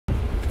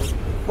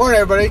Morning,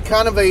 everybody.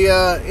 Kind of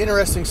a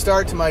interesting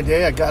start to my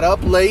day. I got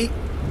up late,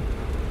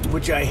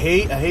 which I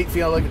hate. I hate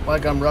feeling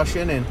like I'm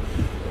rushing, and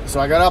so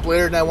I got up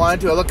later than I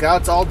wanted to. I look out;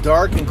 it's all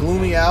dark and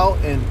gloomy out,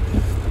 and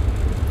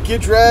get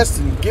dressed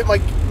and get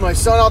my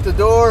son out the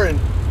door and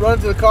run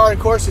to the car. And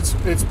of course,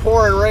 it's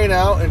pouring rain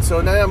out, and so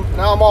now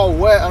I'm all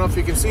wet. I don't know if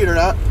you can see it or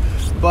not,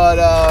 but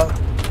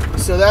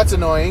so that's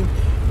annoying.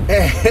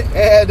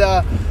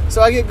 And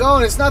so I get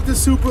going. It's not the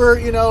super,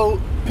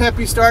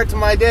 peppy start to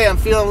my day. I'm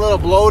feeling a little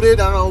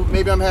bloated. I don't know,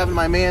 maybe I'm having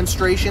my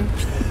MANsreatiin.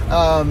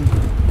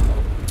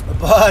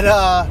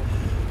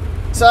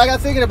 So I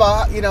got thinking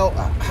about,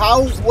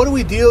 what do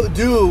we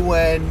do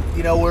when,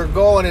 we're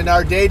going and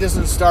our day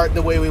doesn't start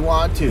the way we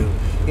want to,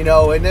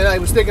 and then I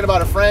was thinking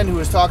about a friend who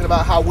was talking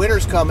about how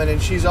winter's coming,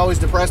 and she's always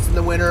depressed in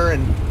the winter,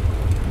 and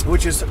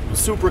which is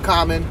super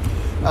common.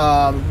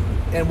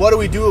 And what do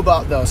we do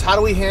about those? How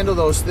do we handle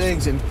those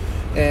things?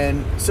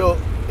 And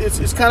so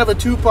it's kind of a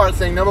two-part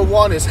thing. Number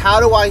one is, how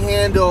do I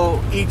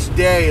handle each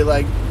day,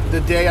 like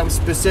the day I'm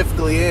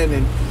specifically in,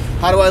 and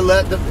how do I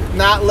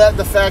not let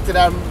the fact that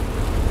I'm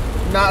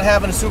not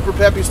having a super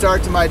peppy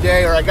start to my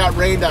day, or I got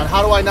rained on,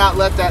 how do I not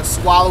let that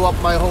swallow up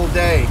my whole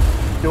day?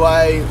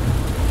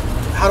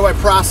 How do I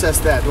process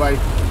that? Do I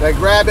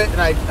grab it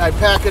and I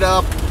pack it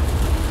up?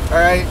 All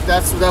right,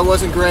 that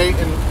wasn't great,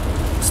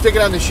 and stick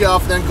it on the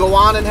shelf, then go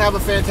on and have a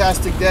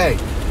fantastic day.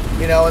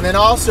 And then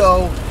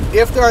also,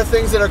 if there are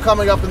things that are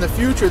coming up in the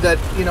future that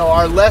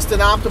are less than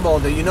optimal,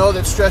 that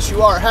that stress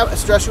you out,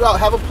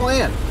 have a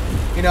plan.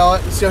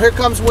 So here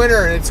comes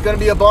winter and it's going to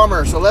be a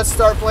bummer. So let's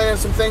start planning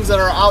some things that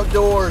are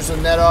outdoors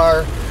and that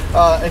are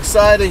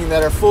exciting,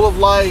 that are full of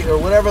light, or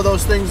whatever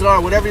those things are,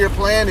 whatever your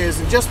plan is.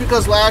 And just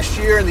because last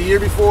year and the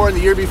year before and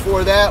the year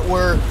before that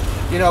were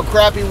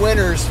crappy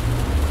winters,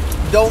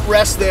 don't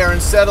rest there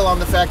and settle on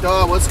the fact,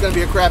 well, it's going to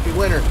be a crappy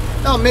winter.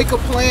 No, make a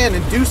plan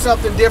and do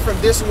something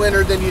different this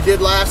winter than you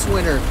did last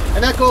winter.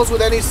 And that goes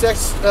with any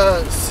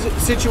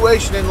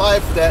situation in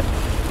life that,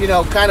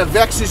 kind of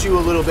vexes you a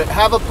little bit.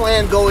 Have a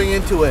plan going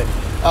into it,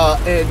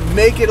 and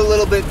make it a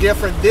little bit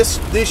different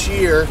this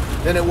year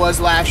than it was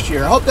last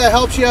year. I hope that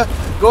helps you.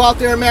 Go out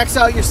there and max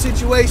out your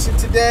situation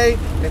today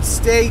and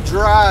stay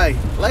dry.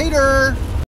 Later.